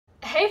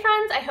Hey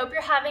friends, I hope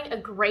you're having a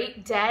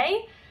great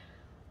day.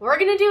 We're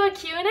gonna do a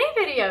Q&A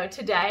video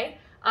today.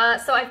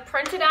 So I've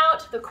printed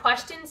out the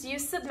questions you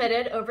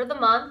submitted over the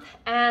month,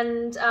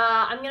 and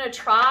I'm gonna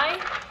try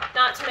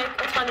not to make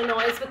a ton of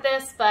noise with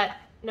this, but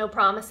no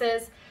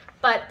promises.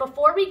 But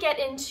before we get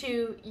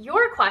into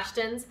your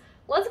questions,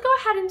 let's go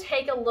ahead and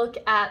take a look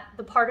at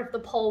the part of the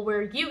poll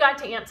where you got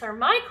to answer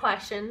my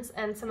questions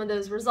and some of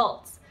those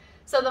results.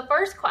 So the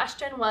first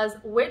question was,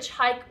 which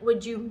hike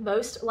would you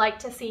most like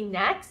to see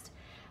next?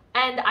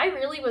 And I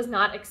really was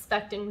not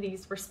expecting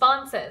these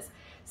responses.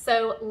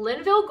 So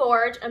Linville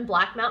Gorge and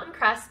Black Mountain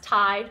Crest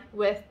tied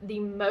with the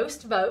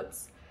most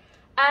votes.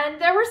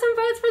 And there were some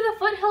votes for the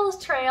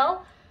Foothills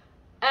Trail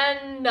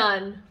and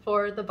none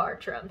for the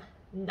Bartram.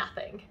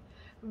 Nothing.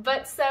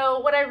 But so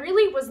what I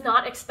really was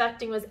not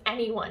expecting was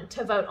anyone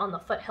to vote on the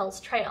Foothills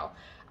Trail.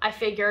 I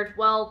figured,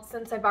 well,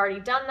 since I've already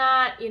done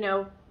that,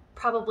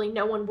 probably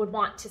no one would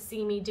want to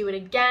see me do it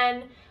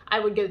again. I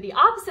would go the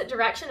opposite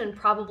direction and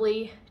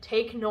probably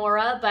take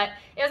Nora, but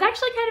it was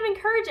actually kind of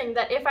encouraging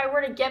that if I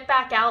were to get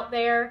back out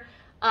there,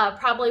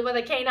 probably with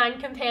a canine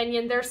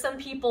companion, there's some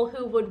people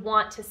who would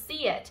want to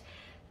see it.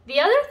 The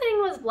other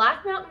thing was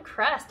Black Mountain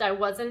Crest. I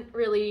wasn't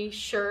really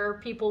sure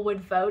people would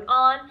vote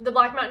on. The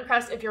Black Mountain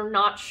Crest, if you're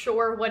not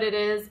sure what it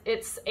is,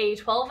 it's a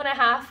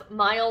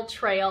 12.5-mile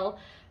trail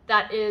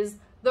that is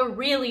the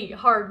really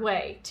hard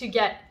way to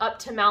get up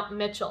to Mount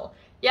Mitchell.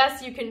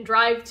 Yes, you can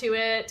drive to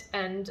it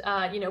and,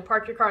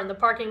 park your car in the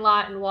parking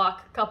lot and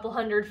walk a couple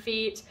hundred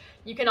feet.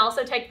 You can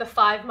also take the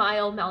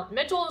 5-mile Mount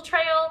Mitchell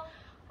Trail,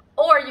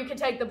 or you can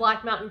take the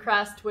Black Mountain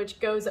Crest, which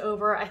goes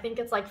over, I think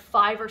it's like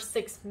 5 or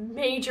 6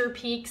 major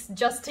peaks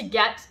just to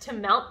get to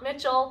Mount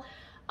Mitchell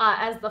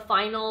as the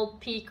final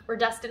peak or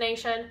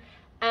destination.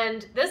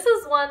 And this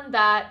is one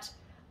that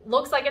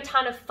looks like a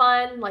ton of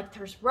fun, like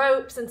there's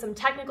ropes and some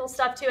technical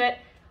stuff to it.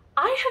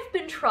 I have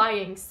been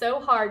trying so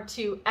hard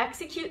to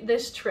execute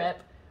this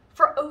trip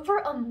for over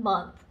a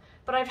month,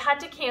 but I've had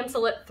to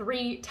cancel it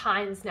 3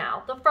 times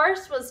now. The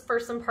first was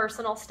for some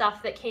personal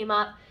stuff that came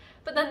up,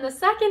 but then the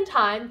second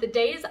time, the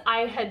days I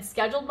had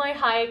scheduled my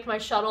hike, my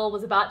shuttle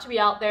was about to be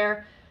out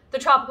there, the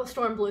tropical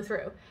storm blew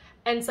through.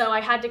 And so I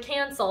had to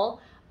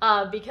cancel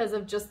because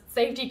of just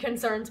safety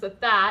concerns with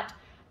that,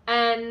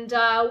 and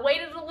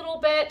waited a little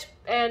bit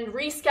and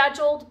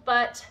rescheduled,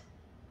 but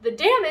the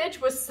damage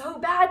was so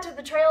bad to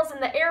the trails in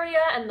the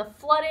area and the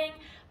flooding.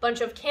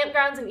 Bunch of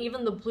campgrounds and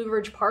even the Blue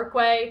Ridge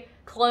Parkway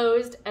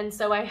closed, and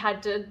so I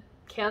had to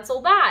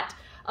cancel that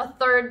a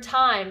 3rd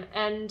time.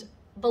 And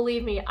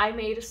believe me, I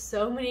made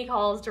so many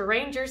calls to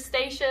ranger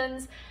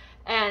stations,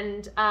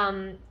 and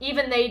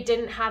even they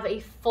didn't have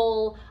a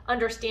full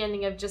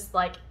understanding of just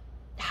like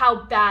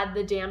how bad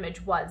the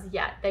damage was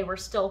yet. They were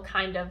still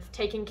kind of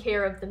taking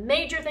care of the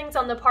major things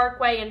on the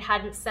parkway and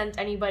hadn't sent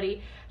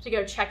anybody to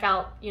go check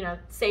out,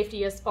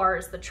 safety as far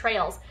as the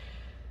trails.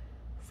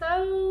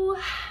 So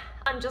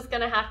I'm just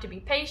gonna have to be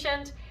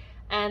patient,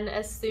 and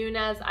as soon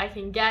as I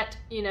can get,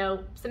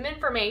 some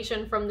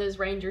information from those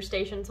ranger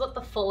stations, what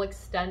the full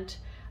extent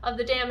of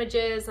the damage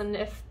is, and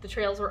if the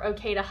trails were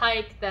okay to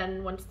hike,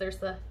 then once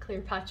there's a clear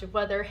patch of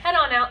weather, head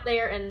on out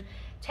there and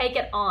take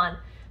it on.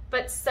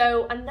 But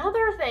so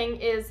another thing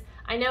is,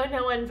 I know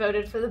no one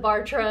voted for the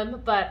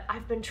Bartram, but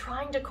I've been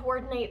trying to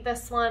coordinate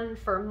this one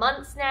for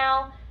months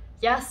now.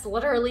 Yes,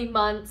 literally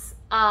months.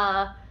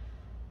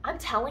 I'm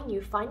telling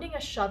you, finding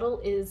a shuttle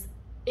is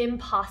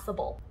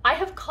impossible. I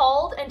have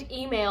called and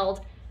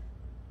emailed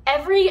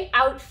every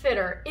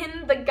outfitter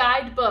in the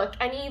guidebook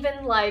and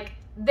even like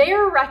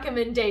their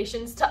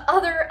recommendations to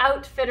other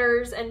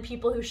outfitters and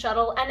people who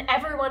shuttle, and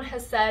everyone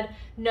has said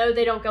no,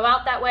 they don't go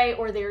out that way,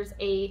 or there's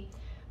a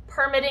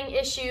permitting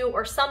issue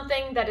or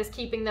something that is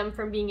keeping them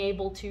from being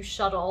able to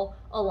shuttle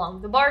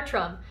along the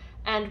Bartram.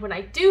 And when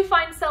I do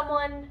find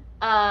someone,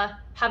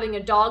 having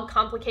a dog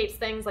complicates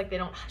things, like they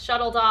don't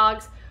shuttle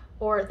dogs,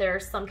 or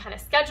there's some kind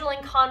of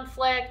scheduling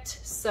conflict.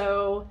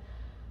 So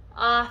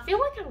I feel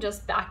like I'm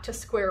just back to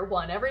square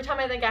one. Every time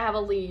I think I have a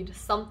lead,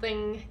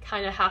 something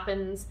kind of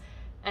happens.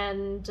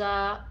 And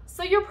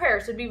so your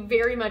prayers would be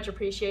very much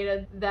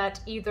appreciated,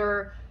 that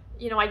either,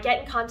 I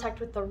get in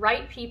contact with the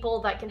right people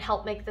that can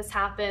help make this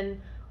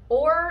happen,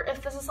 or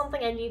if this is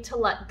something I need to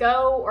let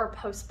go or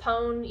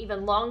postpone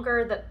even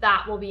longer,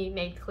 that will be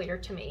made clear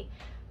to me.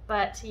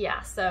 But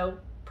yeah, so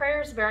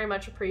prayers very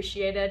much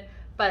appreciated.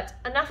 But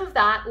enough of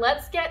that,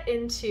 let's get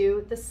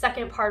into the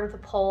second part of the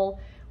poll,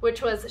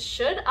 which was,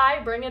 should I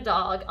bring a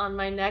dog on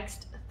my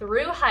next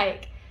through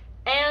hike?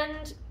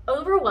 And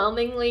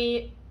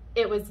overwhelmingly,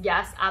 it was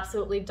yes,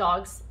 absolutely,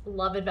 dogs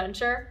love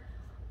adventure.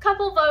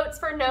 Couple votes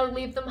for no,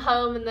 leave them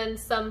home, and then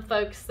some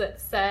folks that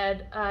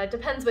said,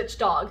 depends which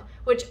dog,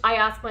 which I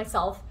ask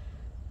myself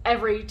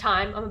every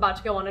time I'm about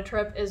to go on a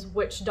trip is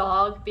which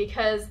dog,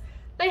 because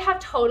they have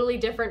totally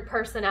different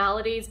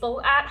personalities,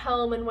 both at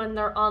home and when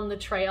they're on the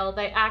trail.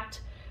 They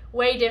act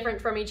way different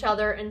from each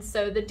other, and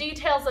so the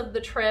details of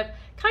the trip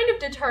kind of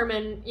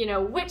determine,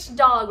 which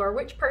dog or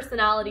which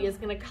personality is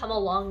gonna come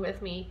along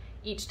with me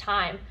each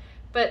time.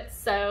 But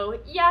so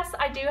yes,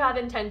 I do have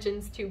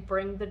intentions to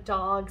bring the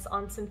dogs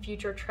on some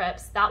future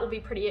trips. That will be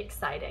pretty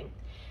exciting.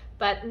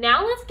 But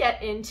now let's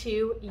get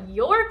into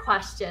your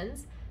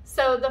questions.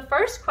 So the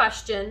first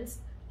questions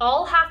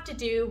all have to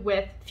do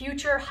with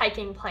future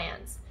hiking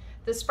plans.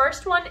 This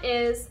first one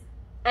is,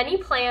 any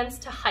plans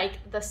to hike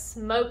the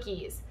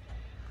Smokies?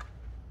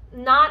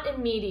 Not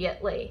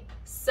immediately.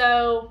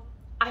 So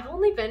I've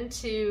only been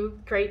to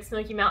Great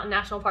Smoky Mountain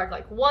National Park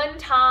like one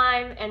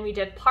time, and we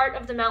did part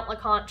of the Mount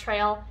LeConte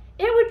Trail.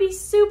 It would be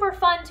super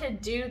fun to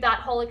do that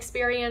whole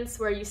experience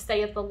where you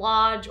stay at the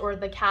lodge or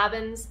the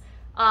cabins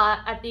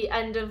at the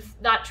end of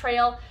that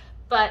trail.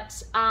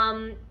 But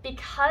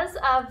because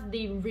of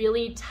the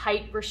really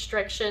tight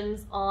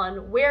restrictions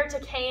on where to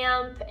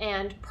camp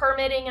and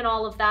permitting and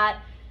all of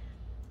that,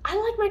 I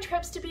like my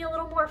trips to be a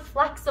little more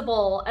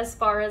flexible as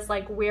far as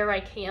like where I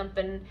camp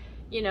and,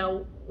 you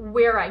know,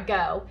 where I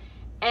go.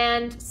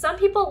 And some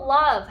people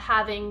love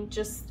having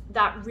just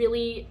that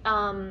really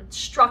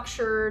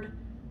structured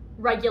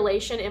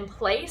regulation in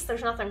place.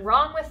 There's nothing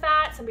wrong with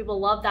that. Some people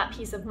love that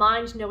peace of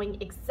mind,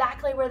 knowing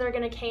exactly where they're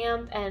going to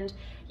camp and,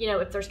 you know,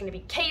 if there's going to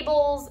be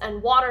cables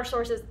and water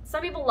sources.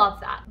 Some people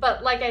love that.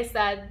 But like I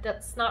said,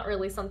 that's not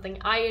really something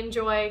I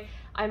enjoy.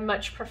 I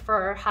much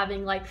prefer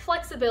having like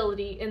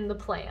flexibility in the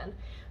plan.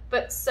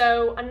 But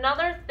so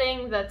another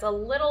thing that's a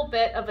little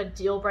bit of a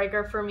deal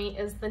breaker for me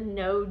is the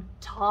no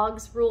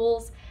dogs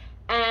rules.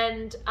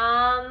 And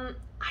I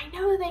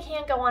know they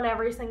can't go on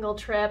every single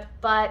trip,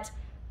 but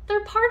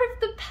they're part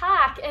of the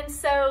pack. And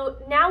so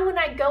now when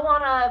I go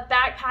on a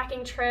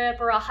backpacking trip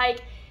or a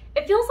hike,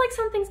 it feels like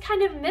something's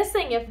kind of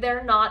missing if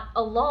they're not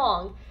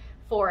along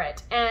for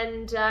it.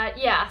 And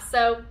yeah,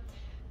 so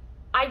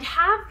I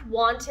have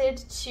wanted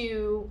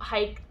to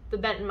hike the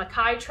Benton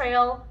MacKaye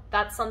Trail.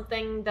 That's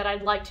something that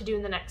I'd like to do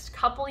in the next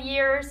couple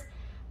years,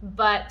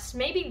 but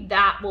maybe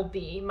that will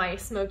be my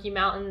Smoky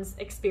Mountains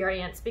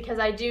experience, because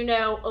I do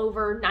know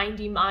over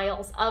 90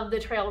 miles of the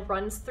trail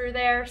runs through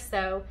there,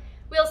 so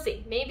we'll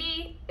see.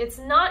 Maybe it's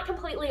not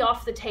completely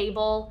off the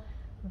table,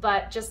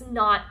 but just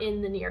not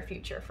in the near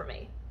future for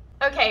me.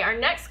 Okay, our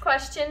next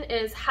question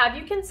is, have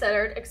you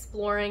considered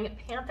exploring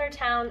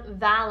Panthertown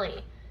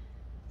Valley?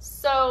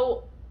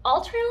 So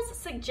All Trails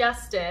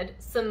suggested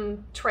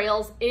some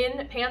trails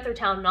in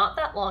Panthertown not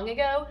that long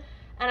ago,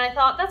 and I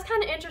thought that's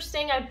kind of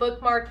interesting. I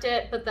bookmarked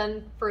it, but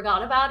then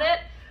forgot about it.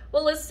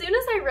 Well, as soon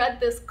as I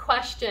read this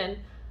question,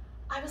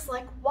 I was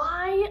like,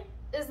 why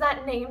is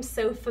that name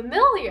so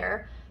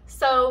familiar?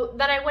 So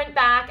then I went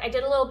back, I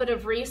did a little bit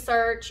of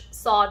research,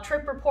 saw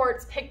trip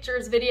reports,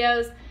 pictures,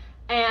 videos,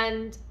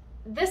 and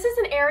this is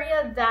an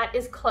area that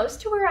is close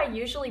to where I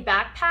usually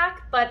backpack,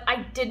 but I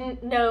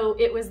didn't know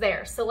it was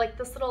there. So like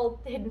this little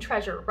hidden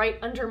treasure right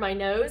under my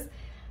nose.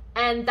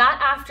 And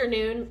that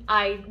afternoon,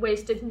 I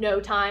wasted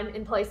no time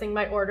in placing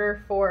my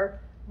order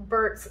for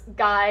Bert's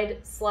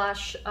guide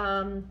slash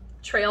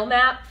trail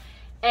map.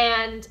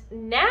 And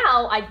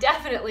now I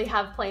definitely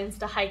have plans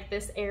to hike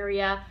this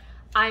area.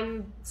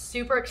 I'm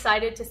super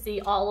excited to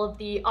see all of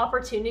the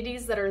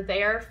opportunities that are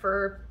there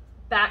for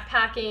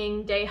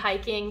backpacking, day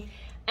hiking.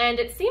 And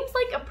it seems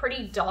like a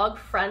pretty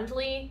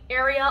dog-friendly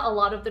area. A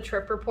lot of the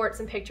trip reports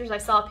and pictures I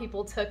saw,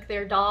 people took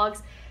their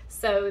dogs.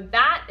 So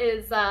that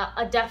is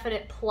a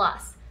definite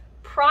plus.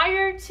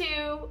 Prior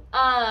to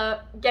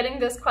getting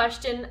this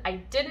question, I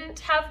didn't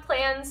have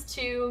plans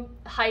to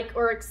hike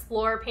or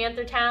explore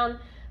Panthertown,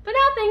 but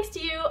now thanks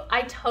to you,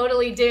 I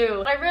totally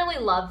do. I really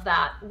love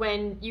that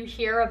when you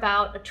hear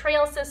about a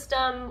trail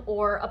system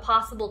or a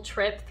possible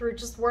trip through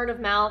just word of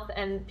mouth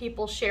and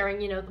people sharing,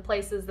 you know, the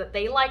places that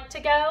they like to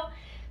go.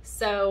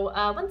 So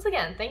once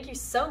again, thank you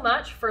so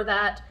much for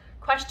that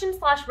question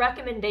slash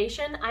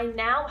recommendation. I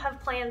now have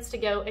plans to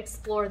go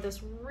explore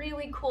this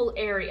really cool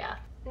area.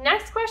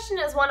 Next question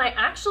is one I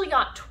actually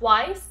got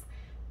twice,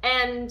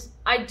 and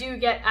I do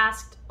get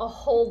asked a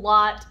whole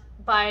lot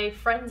by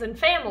friends and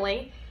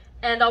family,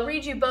 and I'll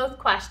read you both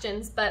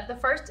questions, but the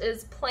first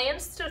is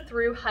plans to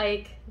through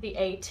hike the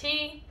AT,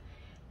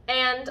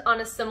 and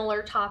on a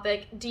similar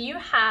topic, do you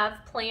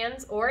have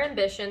plans or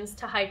ambitions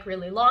to hike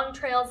really long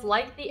trails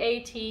like the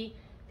AT,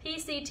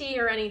 PCT,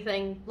 or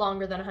anything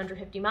longer than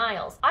 150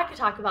 miles? I could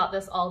talk about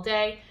this all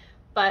day,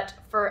 but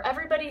for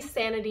everybody's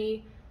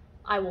sanity,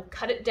 I will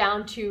cut it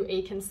down to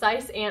a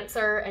concise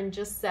answer and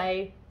just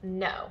say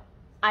no.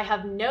 I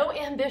have no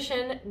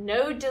ambition,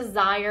 no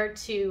desire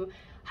to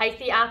hike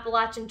the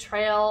Appalachian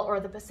Trail or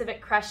the Pacific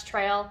Crest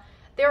Trail.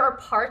 There are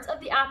parts of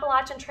the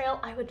Appalachian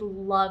Trail I would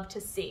love to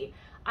see.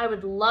 I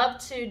would love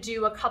to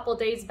do a couple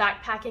days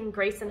backpacking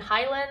Grayson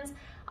Highlands.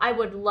 I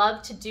would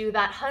love to do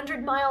that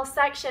 100-mile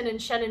section in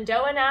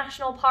Shenandoah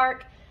National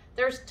Park.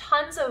 There's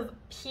tons of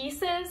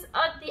pieces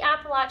of the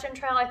Appalachian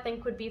Trail I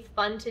think would be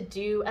fun to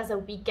do as a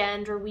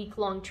weekend or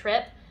week-long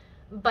trip,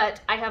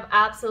 but I have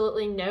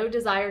absolutely no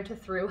desire to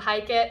through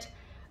hike it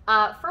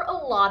for a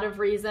lot of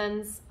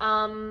reasons.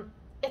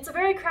 It's a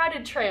very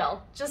crowded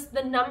trail. Just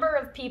the number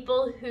of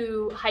people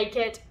who hike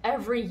it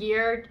every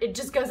year, it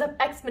just goes up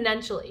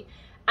exponentially.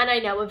 And I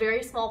know a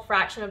very small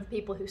fraction of the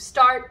people who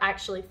start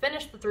actually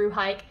finish the through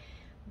hike,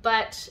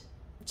 but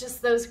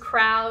just those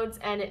crowds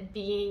and it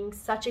being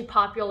such a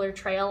popular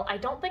trail, I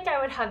don't think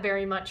I would have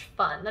very much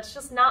fun. That's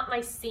just not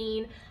my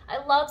scene.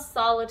 I love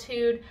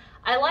solitude.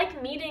 I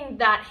like meeting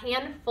that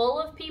handful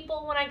of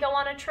people when I go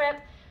on a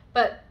trip,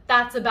 but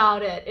that's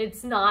about it.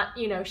 It's not,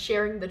 you know,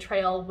 sharing the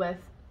trail with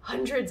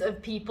hundreds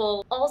of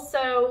people.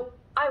 Also,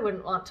 I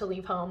wouldn't want to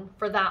leave home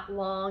for that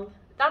long.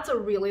 That's a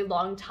really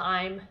long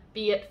time,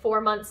 be it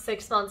 4 months,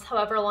 6 months,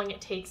 however long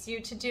it takes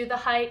you to do the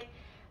hike.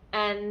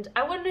 And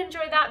I wouldn't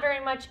enjoy that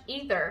very much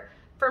either.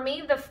 For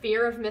me, the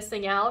fear of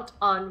missing out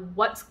on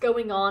what's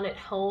going on at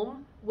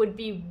home would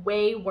be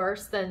way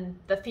worse than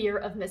the fear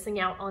of missing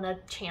out on a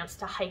chance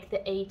to hike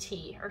the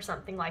AT or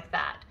something like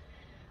that.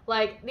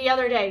 Like the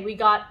other day, we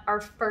got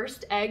our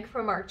first egg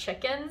from our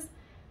chickens,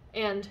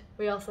 and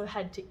we also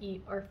had to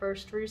eat our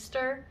first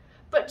rooster.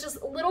 But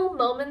just little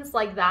moments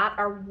like that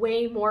are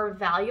way more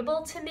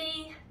valuable to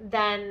me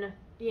than,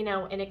 you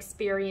know, an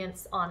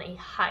experience on a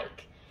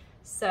hike.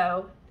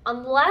 So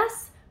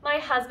unless my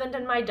husband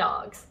and my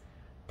dogs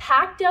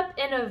packed up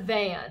in a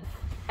van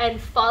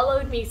and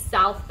followed me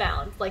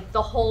southbound like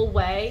the whole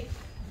way,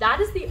 that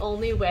is the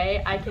only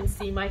way I can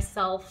see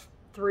myself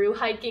through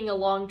hiking a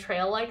long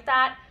trail like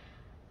that.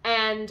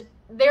 And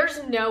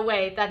there's no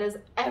way that is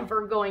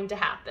ever going to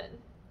happen.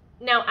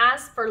 Now,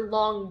 as for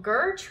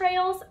longer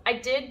trails, I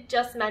did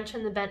just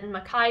mention the Benton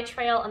Mackay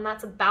Trail, and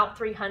that's about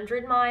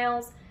 300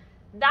 miles.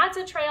 That's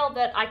a trail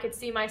that I could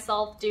see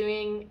myself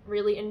doing,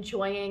 really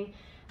enjoying.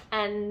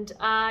 And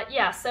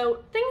yeah,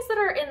 so things that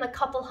are in the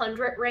couple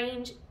hundred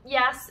range,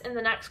 yes, in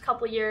the next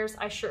couple years,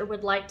 I sure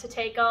would like to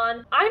take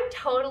on. I'm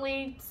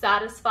totally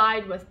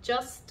satisfied with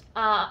just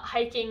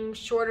hiking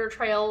shorter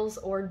trails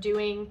or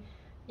doing,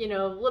 you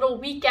know, little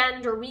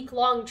weekend or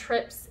week-long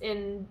trips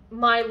in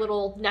my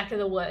little neck of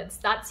the woods.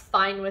 That's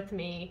fine with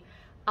me.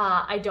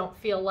 I don't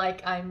feel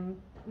like I'm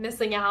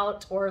missing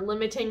out or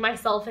limiting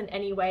myself in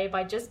any way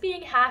by just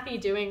being happy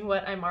doing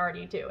what I'm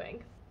already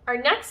doing. Our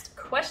next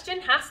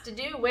question has to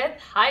do with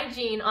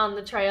hygiene on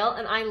the trail,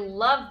 and I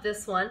love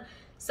this one.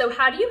 So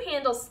how do you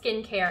handle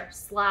skincare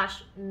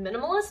 /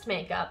 minimalist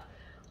makeup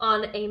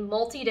on a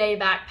multi-day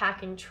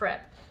backpacking trip?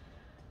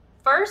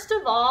 First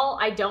of all,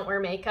 I don't wear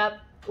makeup.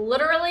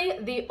 Literally,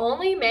 the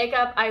only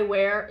makeup I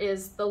wear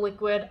is the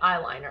liquid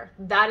eyeliner.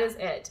 That is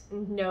it.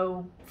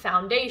 No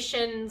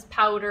foundations,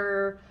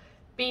 powder,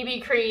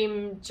 BB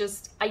cream,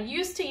 just, I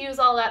used to use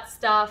all that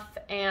stuff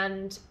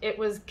and it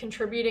was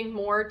contributing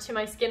more to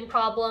my skin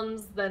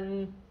problems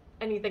than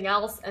anything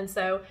else, and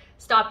so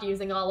stopped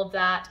using all of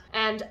that.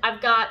 And I've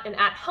got an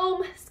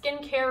at-home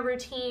skincare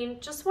routine,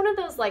 just one of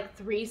those like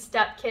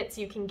 3-step kits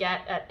you can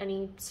get at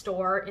any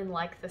store in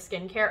like the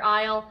skincare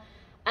aisle.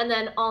 And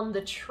then on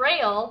the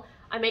trail,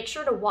 I make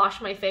sure to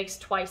wash my face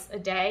twice a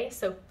day.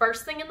 So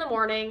first thing in the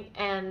morning,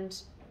 and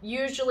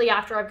usually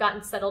after I've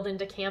gotten settled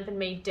into camp and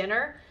made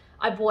dinner,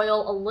 I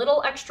boil a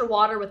little extra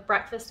water with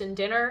breakfast and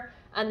dinner,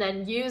 and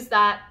then use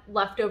that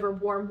leftover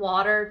warm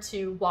water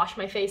to wash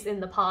my face in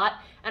the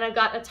pot. And I've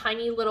got a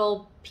tiny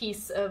little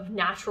piece of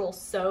natural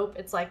soap.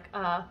 It's like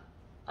a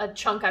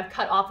chunk I've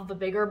cut off of a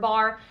bigger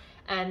bar,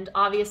 and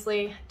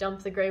obviously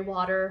dump the gray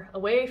water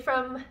away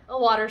from a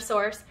water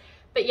source.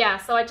 But yeah,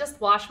 so I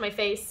just wash my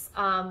face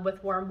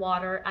with warm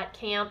water at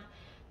camp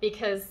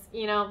because,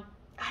 you know,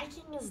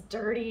 hiking is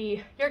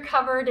dirty. You're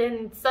covered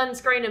in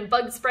sunscreen and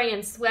bug spray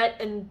and sweat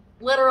and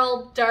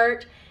literal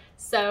dirt.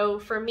 So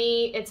for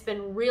me, it's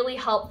been really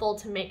helpful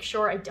to make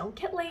sure I don't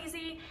get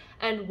lazy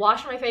and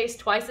wash my face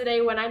twice a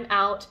day when I'm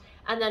out.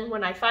 And then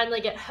when I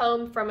finally get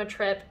home from a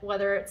trip,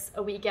 whether it's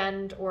a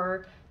weekend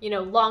or, you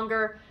know,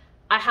 longer,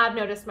 I have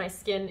noticed my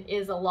skin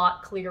is a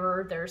lot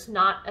clearer. There's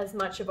not as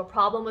much of a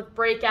problem with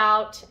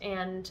breakout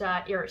and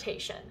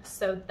irritation.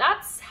 So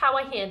that's how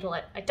I handle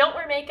it. I don't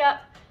wear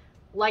makeup.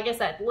 Like I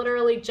said,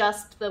 literally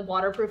just the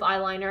waterproof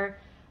eyeliner,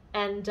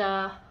 and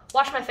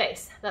wash my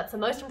face. That's the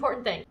most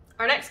important thing.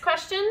 Our next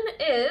question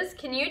is,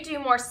 can you do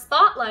more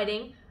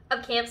spotlighting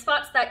of camp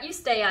spots that you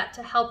stay at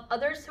to help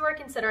others who are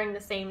considering the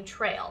same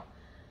trail?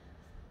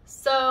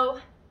 So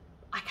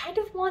I kind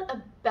of want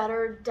a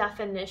better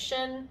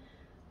definition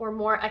or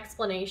more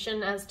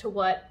explanation as to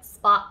what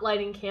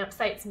spotlighting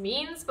campsites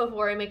means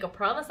before I make a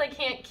promise I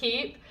can't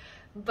keep.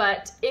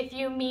 But if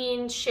you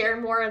mean share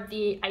more of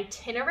the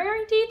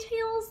itinerary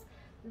details,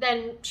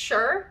 then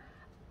sure.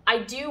 I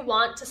do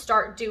want to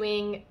start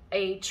doing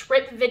a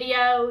trip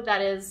video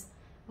that is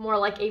more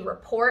like a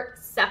report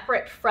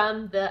separate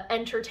from the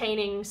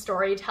entertaining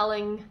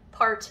storytelling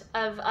part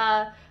of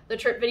the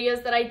trip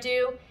videos that I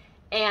do,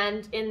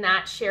 and in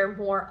that share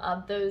more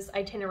of those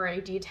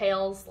itinerary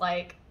details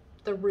like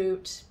the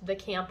route, the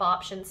camp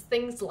options,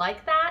 things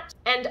like that.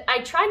 And I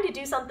tried to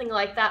do something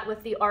like that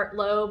with the Art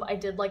Lobe. I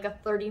did like a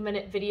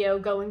 30-minute video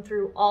going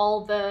through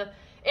all the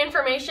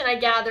information I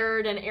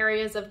gathered and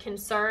areas of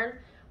concern,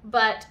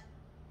 but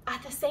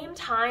at the same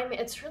time,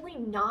 it's really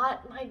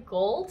not my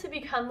goal to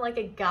become like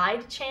a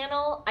guide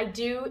channel. I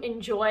do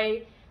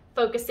enjoy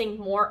focusing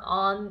more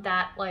on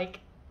that like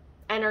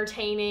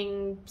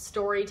entertaining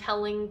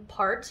storytelling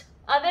part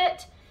of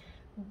it,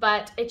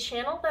 but a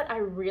channel that I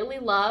really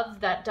love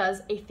that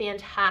does a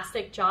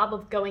fantastic job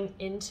of going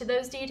into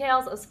those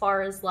details as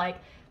far as like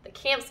the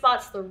camp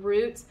spots, the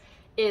routes,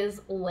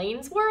 is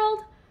Lane's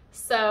World.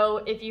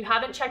 So if you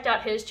haven't checked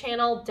out his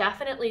channel,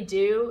 definitely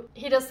do.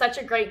 He does such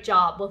a great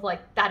job with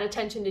like that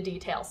attention to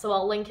detail. So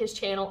I'll link his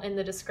channel in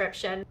the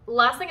description.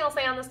 Last thing I'll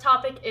say on this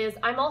topic is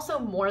I'm also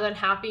more than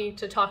happy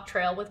to talk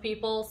trail with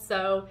people.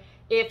 So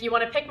if you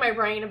want to pick my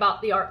brain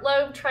about the Art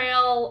Loeb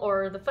Trail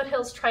or the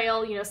Foothills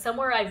Trail, you know,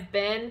 somewhere I've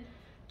been,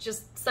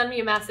 just send me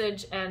a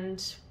message,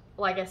 and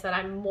like I said,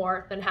 I'm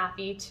more than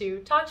happy to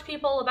talk to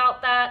people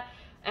about that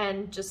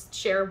and just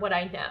share what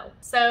I know.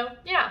 So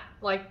yeah,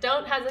 like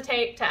don't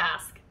hesitate to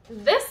ask.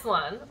 This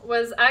one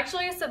was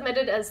actually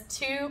submitted as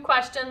 2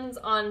 questions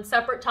on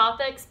separate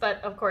topics,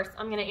 but of course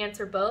I'm gonna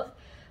answer both.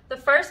 The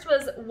first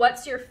was,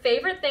 what's your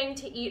favorite thing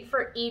to eat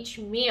for each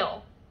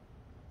meal?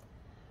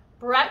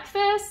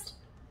 Breakfast,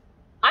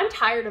 I'm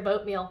tired of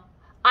oatmeal.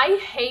 I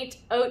hate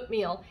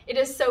oatmeal. It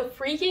is so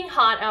freaking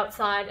hot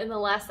outside, and the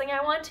last thing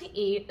I want to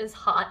eat is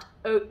hot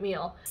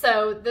oatmeal.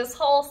 So this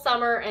whole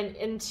summer and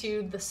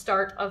into the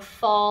start of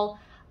fall,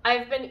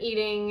 I've been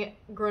eating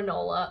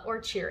granola or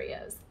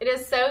Cheerios. It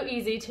is so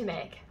easy to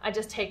make. I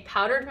just take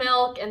powdered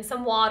milk and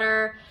some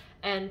water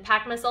and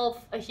pack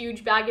myself a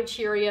huge bag of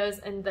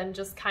Cheerios and then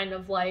just kind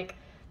of like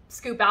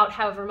scoop out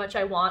however much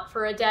I want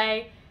for a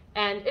day.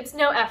 And it's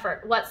no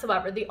effort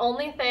whatsoever. The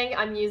only thing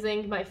I'm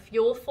using my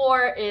fuel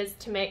for is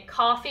to make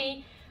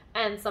coffee,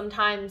 and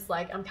sometimes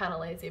like I'm kind of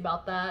lazy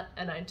about that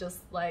and I just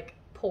like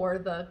pour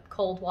the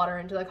cold water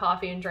into the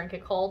coffee and drink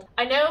it cold.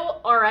 I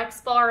know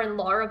RX Bar and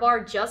Lara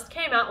Bar just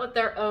came out with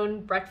their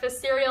own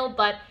breakfast cereal,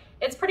 but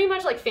it's pretty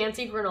much like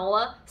fancy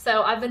granola.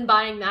 So I've been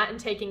buying that and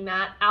taking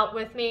that out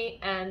with me,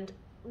 and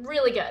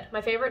really good.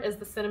 My favorite is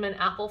the cinnamon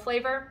apple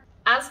flavor.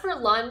 As for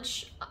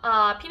lunch,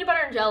 peanut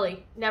butter and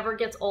jelly never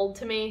gets old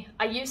to me.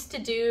 I used to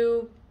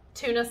do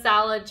tuna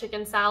salad,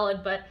 chicken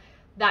salad, but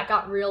that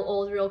got real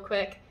old real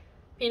quick.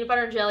 Peanut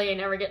butter and jelly I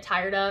never get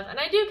tired of, and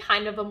I do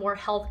kind of a more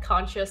health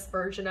conscious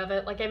version of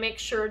it. Like I make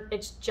sure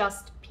it's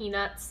just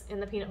peanuts in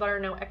the peanut butter,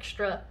 no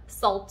extra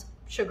salt,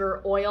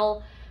 sugar,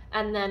 oil,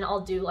 and then I'll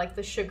do like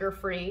the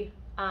sugar-free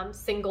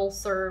single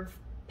serve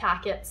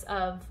packets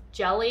of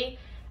jelly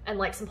and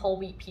like some whole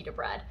wheat pita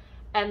bread.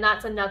 And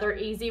that's another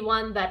easy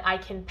one that I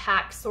can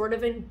pack sort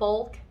of in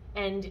bulk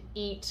and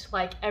eat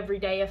like every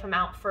day if I'm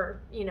out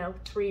for, you know,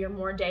 3 or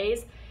more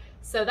days.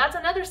 So that's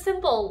another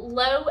simple,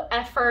 low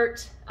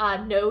effort,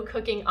 no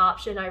cooking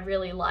option I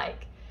really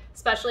like,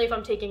 especially if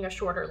I'm taking a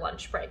shorter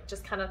lunch break.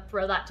 Just kind of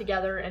throw that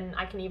together and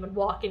I can even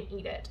walk and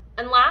eat it.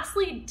 And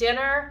lastly,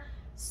 dinner.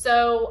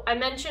 So I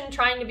mentioned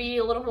trying to be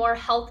a little more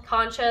health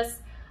conscious.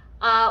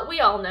 We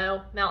all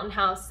know Mountain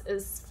House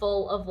is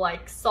full of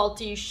like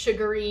salty,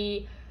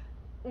 sugary,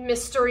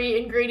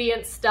 mystery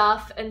ingredient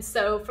stuff, and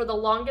so for the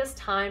longest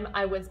time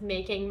I was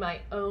making my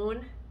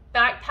own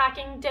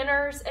backpacking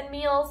dinners and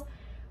meals,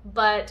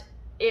 but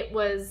it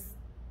was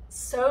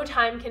so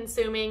time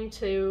consuming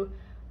to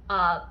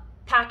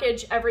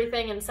package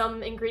everything, and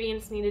some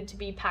ingredients needed to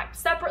be packed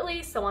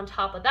separately. So on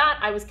top of that,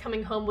 I was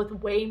coming home with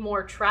way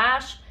more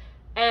trash,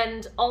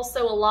 and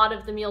also a lot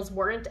of the meals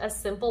weren't as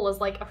simple as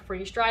like a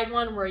freeze-dried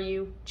one where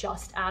you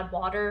just add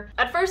water.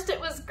 At first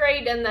it was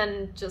great, and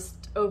then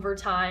just over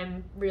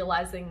time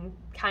realizing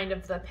kind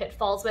of the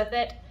pitfalls with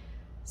it.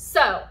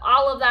 So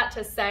all of that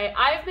to say,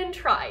 I've been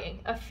trying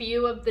a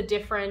few of the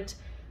different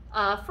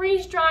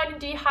freeze-dried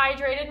and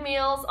dehydrated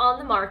meals on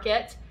the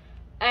market,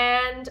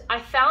 and I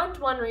found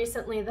one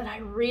recently that I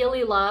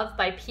really love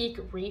by Peak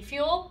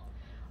Refuel.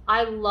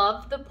 I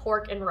love the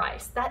pork and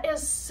rice. That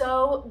is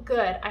so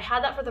good. I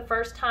had that for the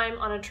first time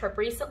on a trip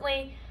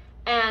recently,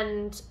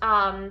 and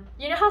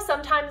you know how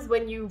sometimes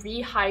when you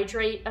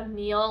rehydrate a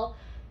meal,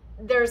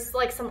 there's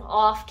like some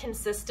off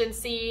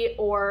consistency,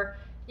 or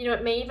you know,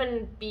 it may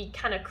even be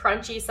kind of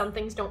crunchy. Some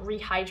things don't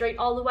rehydrate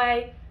all the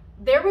way.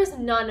 There was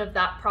none of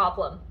that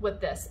problem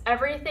with this.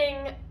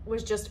 Everything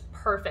was just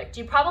perfect.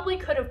 You probably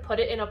could have put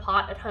it in a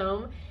pot at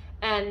home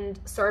and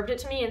served it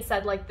to me and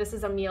said like, this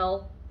is a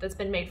meal that's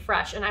been made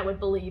fresh, and I would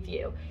believe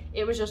you.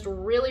 It was just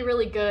really,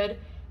 really good,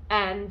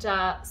 and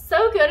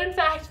so good in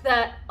fact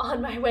that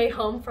on my way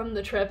home from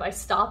the trip, I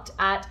stopped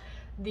at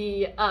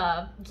the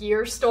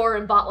gear store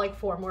and bought like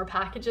 4 more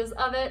packages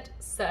of it.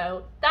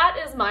 So that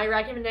is my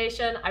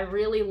recommendation. I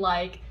really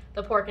like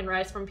the pork and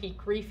rice from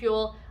Peak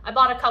Refuel. I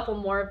bought a couple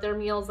more of their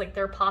meals, like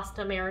their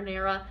pasta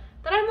marinara,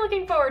 that I'm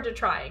looking forward to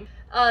trying.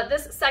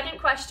 This second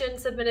question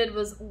submitted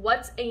was,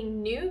 what's a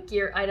new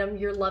gear item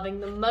you're loving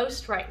the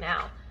most right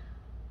now?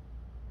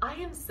 I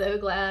am so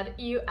glad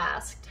you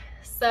asked.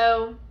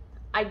 So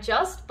I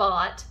just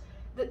bought,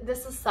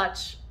 this is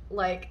such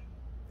like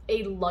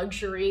a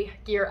luxury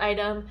gear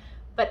item,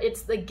 but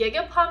it's the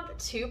Gigapump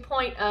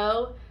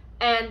 2.0,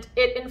 and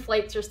it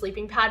inflates your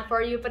sleeping pad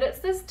for you, but it's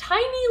this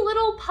tiny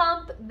little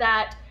pump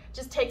that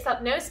just takes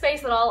up no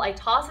space at all. I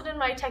toss it in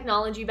my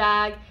technology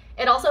bag.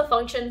 It also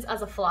functions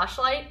as a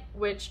flashlight,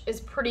 which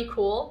is pretty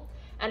cool.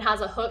 and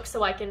has a hook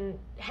so I can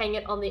hang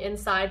it on the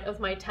inside of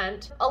my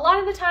tent. A lot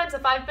of the times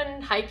if I've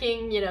been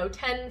hiking,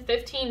 10,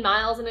 15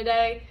 miles in a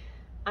day,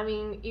 I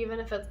mean, even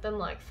if it's been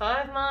like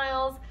 5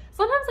 miles,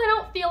 sometimes I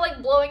don't feel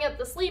like blowing up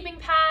the sleeping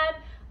pad.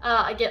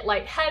 I get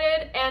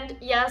lightheaded, and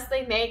yes,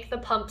 they make the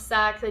pump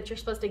sack that you're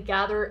supposed to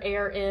gather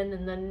air in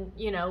and then,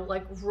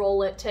 like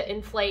roll it to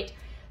inflate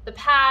the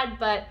pad,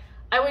 but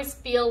I always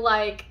feel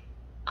like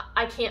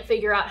I can't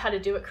figure out how to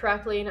do it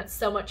correctly, and it's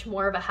so much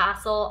more of a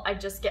hassle. I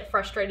just get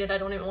frustrated. I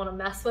don't even want to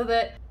mess with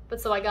it.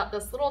 But so I got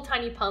this little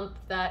tiny pump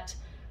that,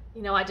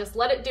 I just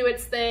let it do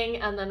its thing,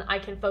 and then I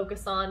can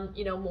focus on,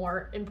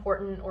 more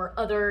important or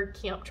other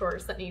camp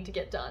chores that need to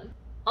get done.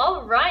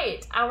 All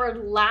right, our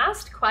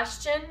last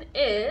question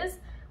is,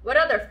 what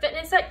other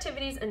fitness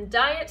activities and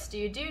diets do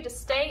you do to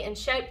stay in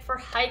shape for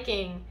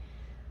hiking?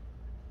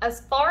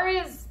 As far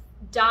as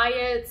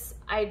diets,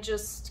 I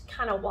just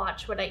kind of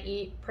watch what I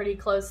eat pretty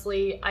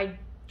closely. I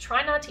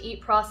try not to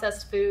eat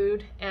processed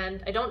food,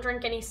 and I don't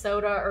drink any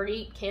soda or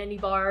eat candy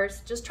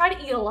bars. Just try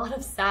to eat a lot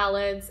of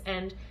salads,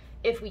 and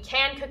if we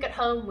can cook at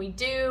home, we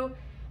do.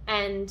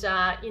 And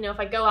if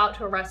I go out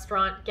to a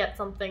restaurant, get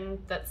something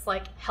that's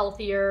like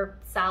healthier,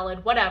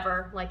 salad,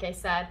 whatever, like I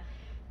said.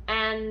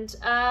 And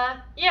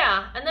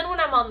yeah, and then when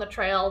I'm on the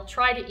trail,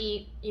 try to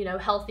eat,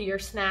 healthier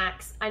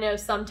snacks. I know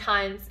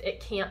sometimes it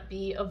can't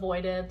be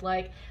avoided,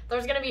 like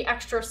there's gonna be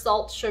extra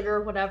salt,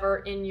 sugar, whatever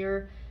in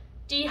your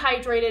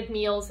dehydrated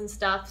meals and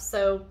stuff.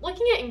 So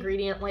looking at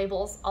ingredient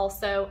labels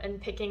also, and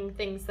picking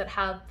things that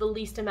have the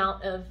least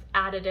amount of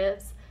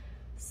additives.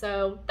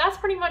 So that's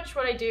pretty much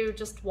what I do,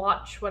 just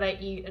watch what I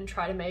eat and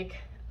try to make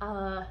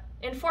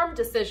informed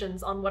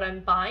decisions on what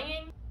I'm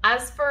buying.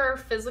 As for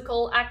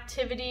physical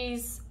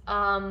activities,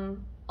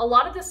 a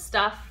lot of the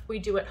stuff we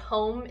do at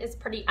home is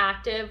pretty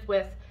active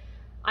with,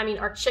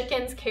 our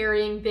chickens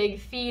carrying big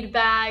feed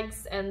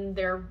bags and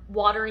their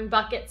watering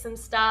buckets and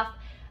stuff.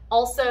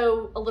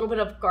 Also a little bit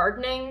of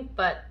gardening,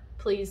 but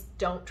please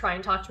don't try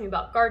and talk to me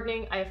about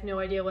gardening. I have no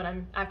idea what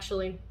I'm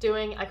actually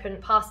doing. I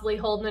couldn't possibly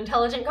hold an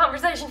intelligent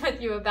conversation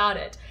with you about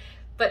it.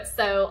 But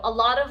so a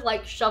lot of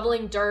like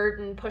shoveling dirt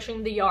and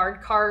pushing the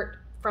yard cart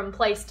from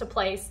place to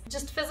place,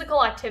 just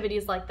physical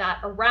activities like that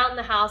around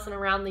the house and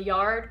around the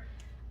yard.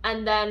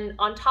 And then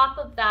on top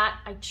of that,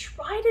 I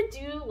try to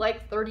do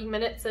like 30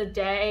 minutes a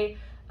day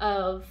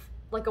of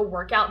like a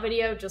workout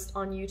video. Just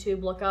on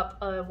YouTube, look up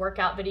a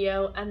workout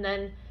video, and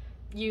then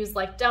use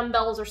like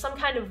dumbbells or some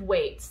kind of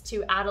weights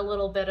to add a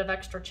little bit of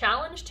extra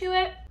challenge to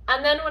it.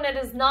 And then when it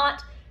is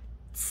not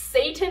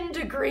Satan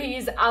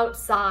degrees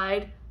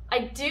outside, I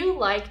do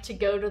like to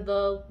go to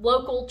the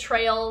local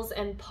trails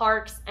and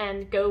parks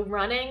and go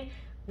running.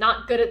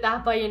 Not good at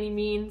that by any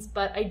means,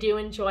 but I do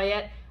enjoy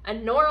it.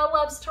 And Nora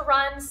loves to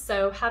run,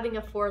 so having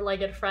a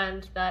four-legged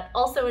friend that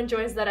also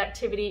enjoys that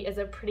activity is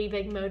a pretty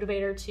big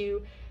motivator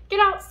to get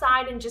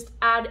outside and just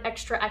add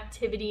extra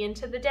activity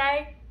into the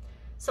day.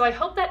 So I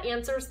hope that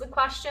answers the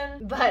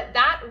question, but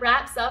that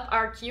wraps up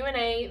our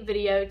Q&A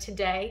video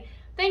today.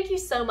 Thank you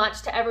so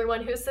much to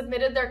everyone who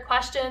submitted their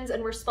questions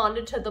and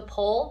responded to the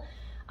poll.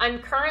 I'm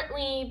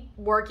currently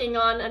working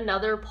on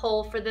another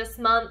poll for this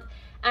month,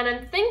 and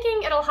I'm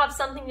thinking it'll have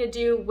something to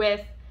do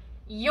with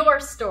your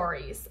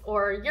stories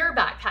or your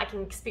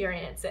backpacking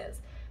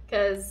experiences,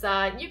 because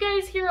you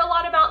guys hear a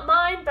lot about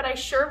mine, but I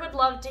sure would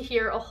love to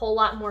hear a whole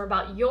lot more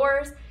about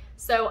yours.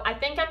 So I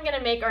think I'm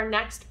gonna make our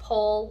next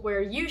poll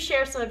where you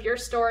share some of your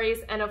stories,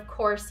 and of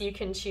course you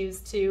can choose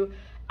to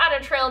add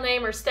a trail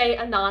name or stay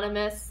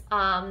anonymous.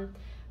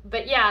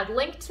 But yeah,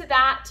 link to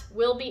that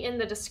will be in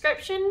the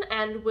description,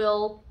 and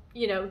we'll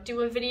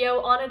do a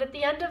video on it at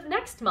the end of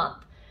next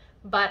month.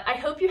 But I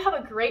hope you have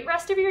a great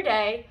rest of your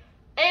day,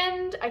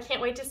 and I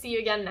can't wait to see you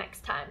again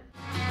next time.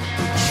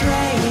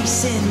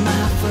 Tracing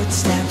my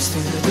footsteps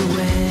through the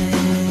wind,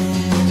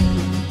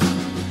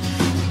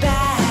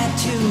 back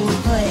to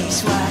a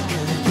place where